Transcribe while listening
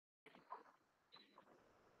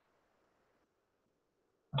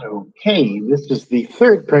Okay, this is the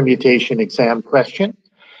third permutation exam question.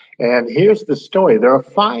 And here's the story. There are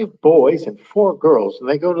five boys and four girls, and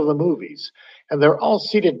they go to the movies. And they're all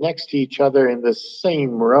seated next to each other in the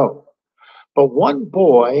same row. But one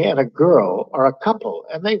boy and a girl are a couple,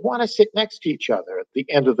 and they want to sit next to each other at the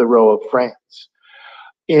end of the row of friends.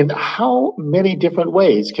 In how many different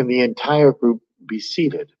ways can the entire group be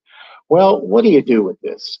seated? Well, what do you do with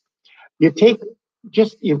this? You take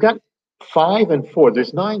you've got five and four.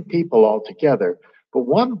 There's nine people altogether, but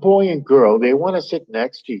one boy and girl, they want to sit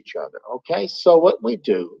next to each other. Okay, so what we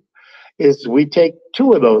do is we take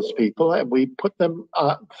two of those people and we put them,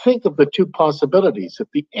 think of the two possibilities at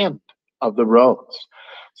the end of the rows.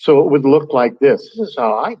 So it would look like this. This is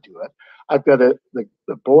how I do it. I've got the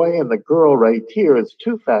boy and the girl right here is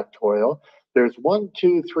 2 factorial. There's one,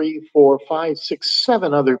 two, three, four, five, six,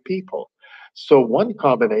 seven other people. So one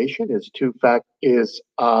combination is 2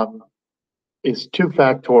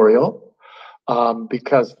 factorial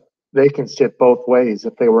because they can sit both ways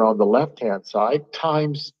if they were on the left-hand side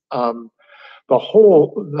times the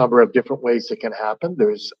whole number of different ways it can happen.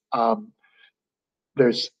 There's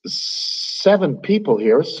 7 people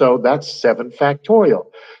here, so that's 7 factorial.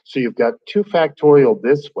 So you've got 2 factorial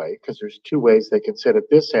this way, because there's 2 ways they can sit at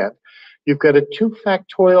this end. You've got a 2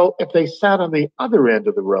 factorial if they sat on the other end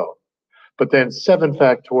of the row, but then 7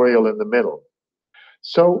 factorial in the middle.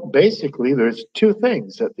 So basically, there's 2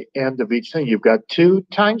 things at the end of each thing. You've got 2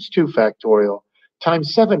 times 2 factorial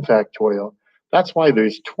times 7 factorial. That's why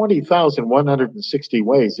there's 20,160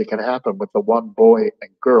 ways it can happen with the one boy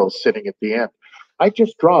and girl sitting at the end. I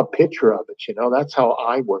just draw a picture of it, that's how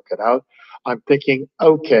I work it out. I'm thinking,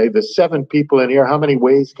 okay, the 7 people in here, how many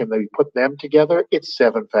ways can they put them together? It's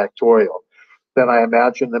 7 factorial. Then I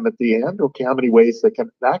imagine them at the end. Okay, how many ways that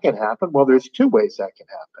can happen? Well, there's 2 ways that can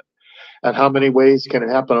happen. And how many ways can it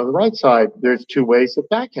happen on the right side? There's 2 ways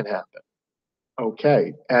that can happen.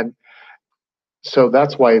 Okay, and so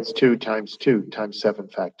that's why it's 2 times 7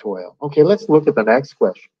 factorial. Okay, let's look at the next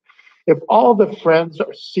question. If all the friends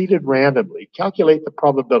are seated randomly, calculate the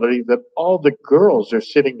probability that all the girls are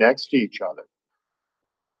sitting next to each other.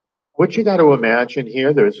 What you got to imagine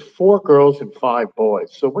here, there's 4 girls and 5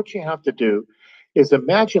 boys. So what you have to do is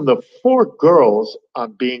imagine the 4 girls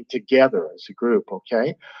being together as a group,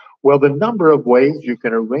 okay? Well, the number of ways you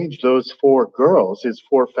can arrange those 4 girls is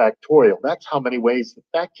 4 factorial. That's how many ways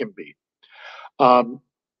that can be.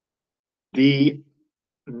 The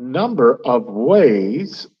number of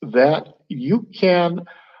ways that you can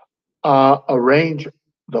arrange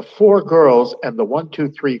the 4 girls and the 1,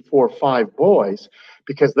 2, 3, 4, 5 boys,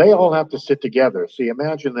 because they all have to sit together. So you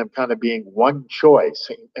imagine them kind of being one choice,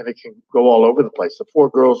 and it can go all over the place. The 4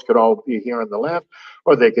 girls could all be here on the left,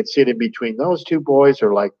 or they could sit in between those 2 boys,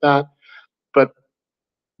 or like that. But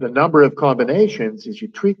the number of combinations is you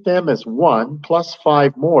treat them as 1 plus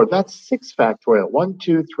 5 more. That's 6 factorial. 1,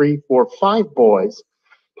 2, 3, 4, 5 boys,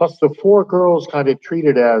 plus the 4 girls kind of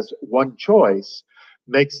treated as one choice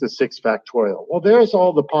makes the 6 factorial. Well, there's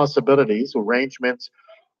all the possibilities, arrangements.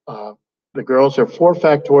 The girls are 4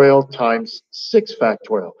 factorial times 6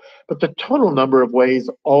 factorial. But the total number of ways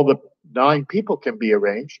all the 9 people can be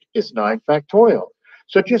arranged is 9 factorial.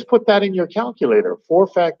 So just put that in your calculator. 4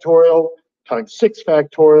 factorial times 6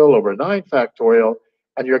 factorial over 9 factorial,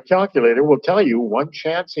 and your calculator will tell you 1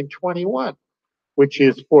 chance in 21, which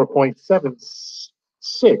is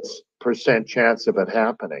 4.76% chance of it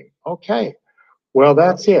happening. Okay, well,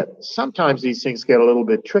 that's it. Sometimes these things get a little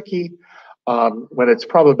bit tricky. When it's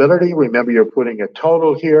probability, remember you're putting a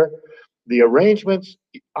total here. The arrangements,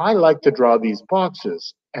 I like to draw these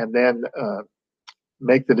boxes and then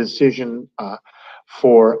make the decision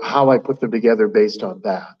for how I put them together based on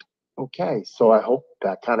that. Okay, so I hope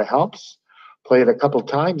that kind of helps. Play it a couple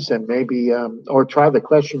times and maybe, or try the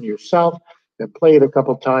question yourself and play it a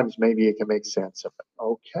couple times. Maybe you can make sense of it.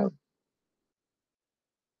 Okay.